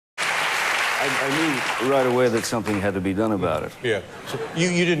I knew right away that something had to be done about it. Yeah. So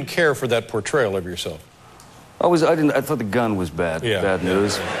you didn't care for that portrayal of yourself? I thought the gun was bad. Yeah. Bad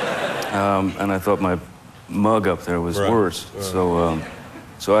news. And I thought my mug up there was worse.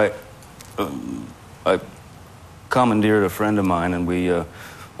 So I commandeered a friend of mine, and we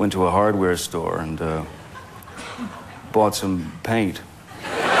went to a hardware store and bought some paint.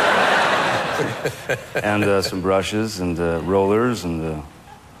 And some brushes and rollers and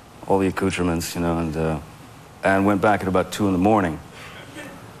all the accoutrements, you know, and went back at about 2 in the morning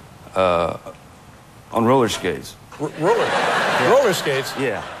on roller skates. Roller skates?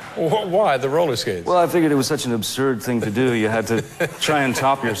 Yeah. Why the roller skates? Well, I figured it was such an absurd thing to do. You had to try and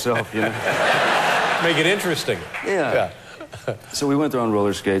top yourself, you know. Make it interesting. Yeah. So we went there on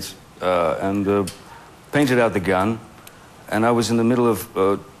roller skates and painted out the gun, and I was in the middle of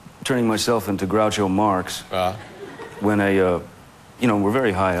turning myself into Groucho Marx when we're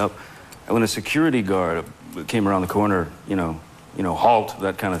very high up, and when a security guard came around the corner, you know, halt,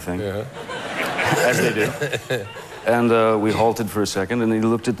 that kind of thing, as they do. And we halted for a second, and he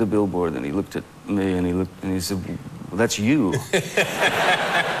looked at the billboard, and he looked at me, and he said, "Well, that's you."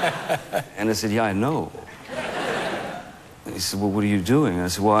 And I said, "Yeah, I know." And he said, "Well, what are you doing?" And I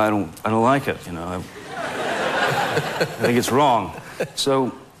said, "Well, I don't like it, you know. I think it's wrong."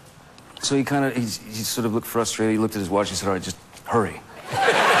 So he sort of looked frustrated. He looked at his watch. He said, "All right, just hurry."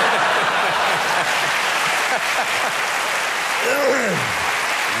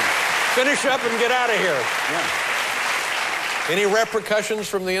 Finish up and get out of here. Yeah. Any repercussions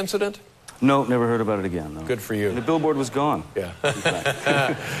from the incident? No, never heard about it again. No. Good for you. And the billboard was gone. Yeah.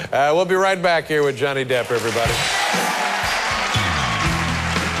 We'll be right back here with Johnny Depp, everybody.